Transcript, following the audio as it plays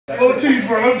Little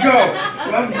cheeseburger, let's go.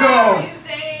 Let's go.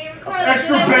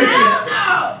 Extra bacon.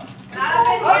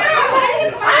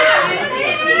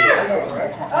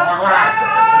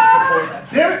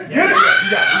 Get it, get it. You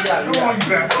got it. Come on, you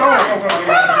best. Come on,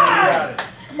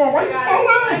 come on, why you so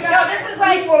loud? Yo, this is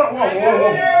like. Whoa.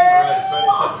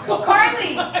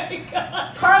 Carly.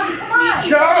 Carly, come on.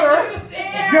 Got her.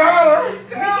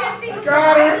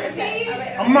 Got her.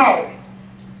 I'm out.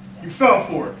 You fell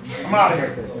for it. I'm out of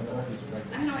here.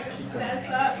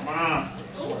 Come on.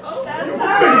 Think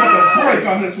about the break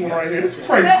on this one right here. It's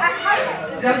crazy. You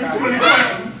got too many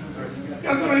questions. You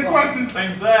got so many questions.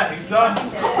 Same as that. He's done. Come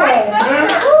on, man.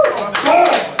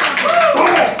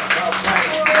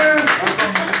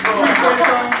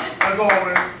 As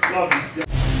always, love you.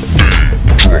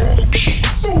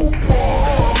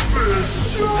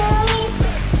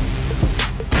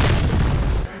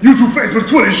 YouTube, Facebook,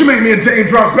 Twitter, it's your main man Daym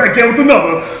drops back in with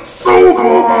another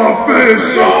Super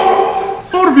Official.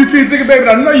 For those of you can't dig it, baby,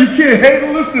 I know you can't hate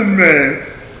it. Listen, man.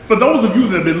 For those of you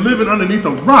that have been living underneath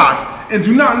a rock and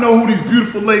do not know who these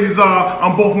beautiful ladies are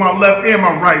on both my left and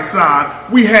my right side,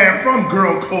 we have from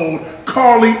Girl Code,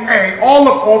 Carly A, all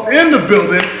up off in the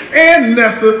building, and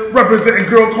Nessa representing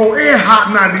Girl Code and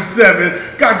Hot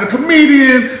 97. Got the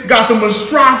comedian, got the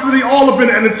monstrosity, all up in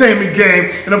the entertainment game,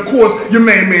 and of course, your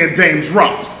main man Daym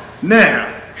drops. Now,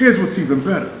 here's what's even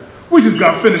better. We just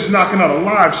got finished knocking out a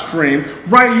live stream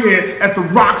right here at the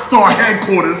Rockstar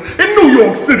headquarters in New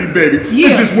York City, baby. Yeah.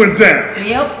 It just went down.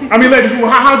 Yep. I mean, ladies,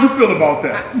 how'd you feel about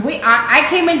that? I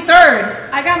came in third.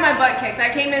 I got my butt kicked. I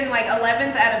came in like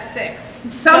 11th out of 6.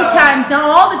 Sometimes, not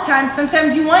all the time.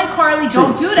 Sometimes you want Carly.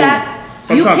 Don't do that.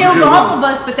 You killed all of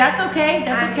us, but that's okay.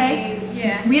 That's okay. I mean,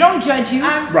 yeah. We don't judge you.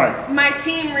 Right. My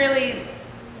team really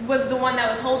was the one that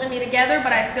was holding me together,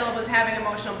 but I still was having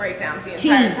emotional breakdowns the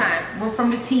entire time. We're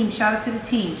from the team. Shout out to the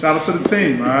team. Shout out to the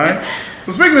team, all right?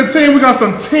 So speaking of the team, we got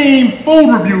some team food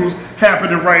reviews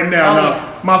happening right now.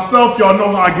 Now, myself, y'all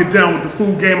know how I get down with the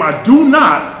food game. I do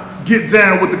not get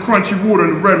down with the crunchy water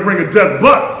and the red ring of death,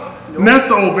 but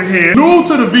Nessa over here, new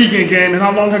to the vegan game, and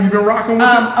how long have you been rocking with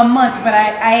it? A month, but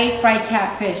I ate fried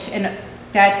catfish, and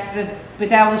but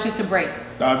that was just a break.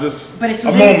 But it's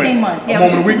within the same month. Yeah, it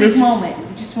was just a week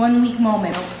moment. Just 1 week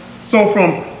moment. So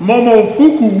from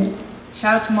Momofuku.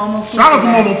 Shout out to Momofuku. Shout out to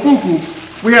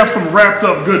Momofuku. We have some wrapped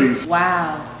up goodies.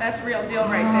 Wow. That's real deal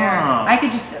right there. I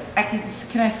could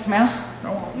just, can I smell?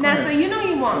 Nessa, you know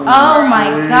you won't. Oh my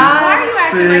God. Why are you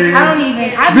acting like I don't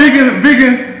even.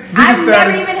 Vegan I've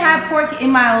never even had pork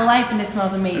in my life, and it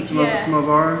smells amazing. It smells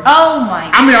alright. Oh my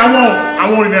God. I mean,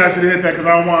 I won't even ask you to hit that because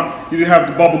I don't want you to have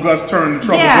the bubble guts turn the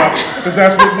trouble guts because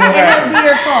that's what will happen. It would be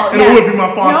your fault. And it would be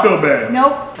my fault. I feel bad.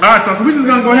 Nope. All right, y'all. So we're just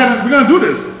gonna go ahead and we're gonna do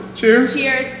this. Cheers.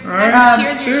 Cheers. All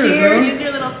right. Cheers. Use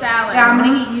your little salad. Yeah, I'm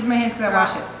gonna use my hands because I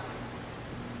wash it.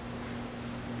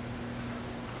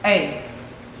 Hey,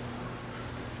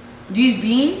 these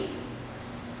beans,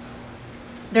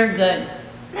 they're good.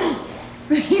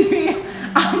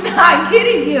 I'm not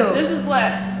kidding you. This is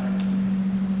what?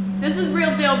 This is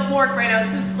real deal pork right now.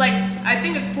 This is like, I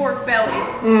think it's pork belly.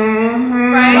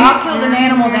 Right? I'll kill an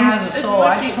animal that has a soul.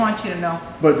 I just want you to know.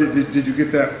 But did you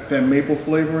get that maple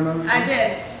flavor in it? I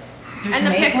did. There's and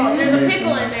the pickle. There's a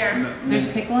pickle in there. There's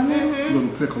pickle in there?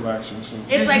 Little pickle action. So.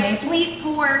 It's like sweet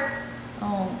pork.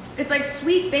 Oh. It's like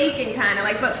sweet bacon kind of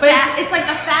like, but fat, it's like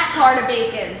the fat part of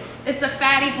bacon. It's a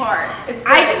fatty part. It's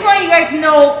good. I just want you guys to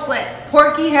know, Split.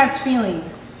 Porky has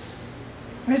feelings.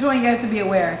 I just want you guys to be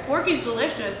aware. Porky's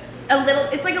delicious.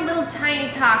 It's like a little tiny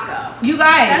taco. You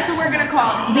guys. That's what we're gonna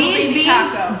call it. These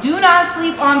beans, do not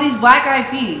sleep on these black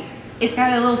eyed peas. It's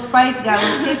got a little spice, got a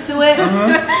little kick to it.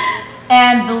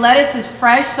 And the lettuce is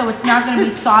fresh, so it's not gonna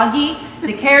be soggy.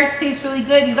 The carrots taste really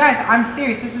good. You guys, I'm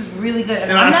serious. This is really good.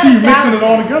 And I see you mixing it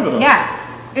all together, though. Yeah,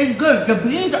 it's good. The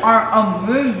beans are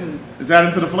amazing. Is that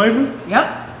into the flavor?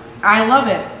 Yep. I love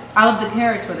it. I love the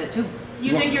carrots with it, too.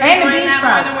 You think you're enjoying that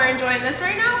more than we're enjoying this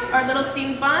right now? Our little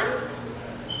steamed buns?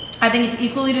 I think it's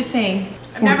equally the same.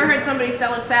 I've never heard somebody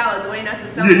sell a salad the way Nessa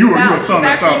sells a salad. You were selling a salad.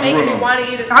 It's actually making me want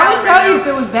to eat a salad. I would tell you if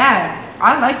it was bad.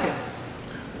 I liked it.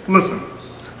 Listen.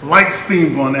 Light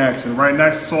steamed bun action, right?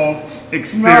 Nice soft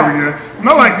exterior.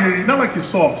 No. Not like your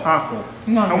soft taco.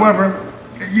 No. However,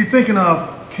 you're thinking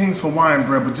of King's Hawaiian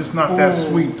bread, but just not that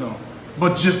sweet though.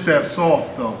 But just that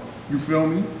soft though. You feel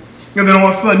me? And then all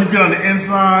of a sudden you get on the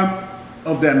inside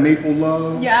of that maple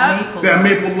love. Yeah.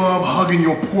 Maple love hugging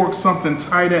your pork something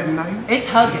tight at night. It's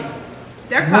hugging.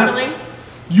 They're cuddling.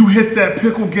 You hit that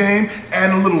pickle game,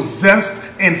 add a little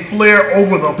zest and flair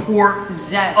over the pork.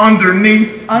 Zest.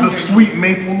 Underneath the sweet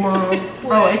maple love.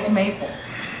 Oh, it's maple.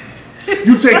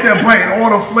 You take that bite and all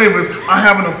the flavors are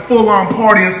having a full-on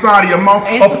party inside of your mouth,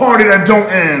 a party that don't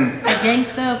end. A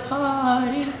gangsta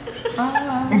party.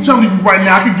 I'm telling you right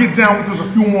now, I could get down with this a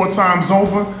few more times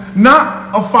over.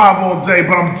 Not a 5 all day,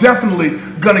 but I'm definitely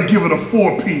gonna give it a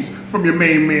 4-piece from your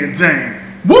main man, Daym.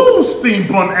 Woo! Steamed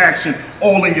Bun Action,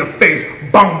 all in your face,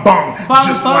 bang bang,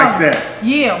 just like that.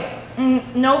 Yeah.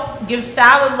 Nope. Give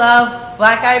salad love.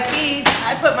 Black eyed peas.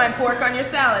 I put my pork on your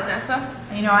salad, Nessa.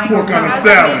 You know, I ain't Pork gonna on the How's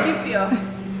salad. that make you feel?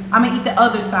 I'm gonna eat the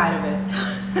other side of it.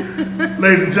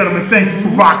 Ladies and gentlemen, thank you for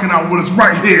rocking out with us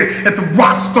right here at the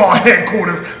Rockstar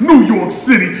headquarters, New York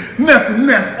City. Ness and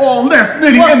Ness, all Ness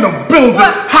Nitty in the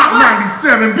building. Hot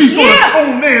 97, be sure to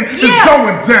tune in. It's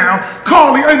going down.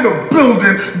 Carly in the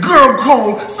building. Girl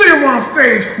Code, see her on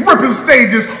stage, ripping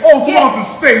stages all throughout the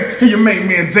states. And your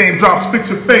main man Daym drops Fix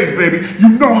Your Face, baby. You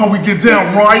know how we get down,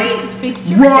 right? Fix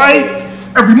your face.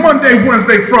 Every Monday,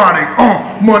 Wednesday, Friday.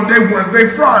 Monday, Wednesday,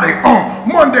 Friday.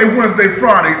 Monday, Wednesday,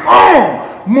 Friday.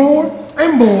 More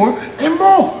and more and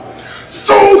more.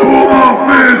 Super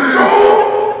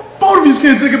official. Photo views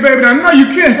can't take it, baby. I know you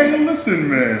can't. Hey, listen,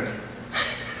 man.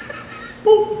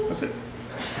 Boop. That's it.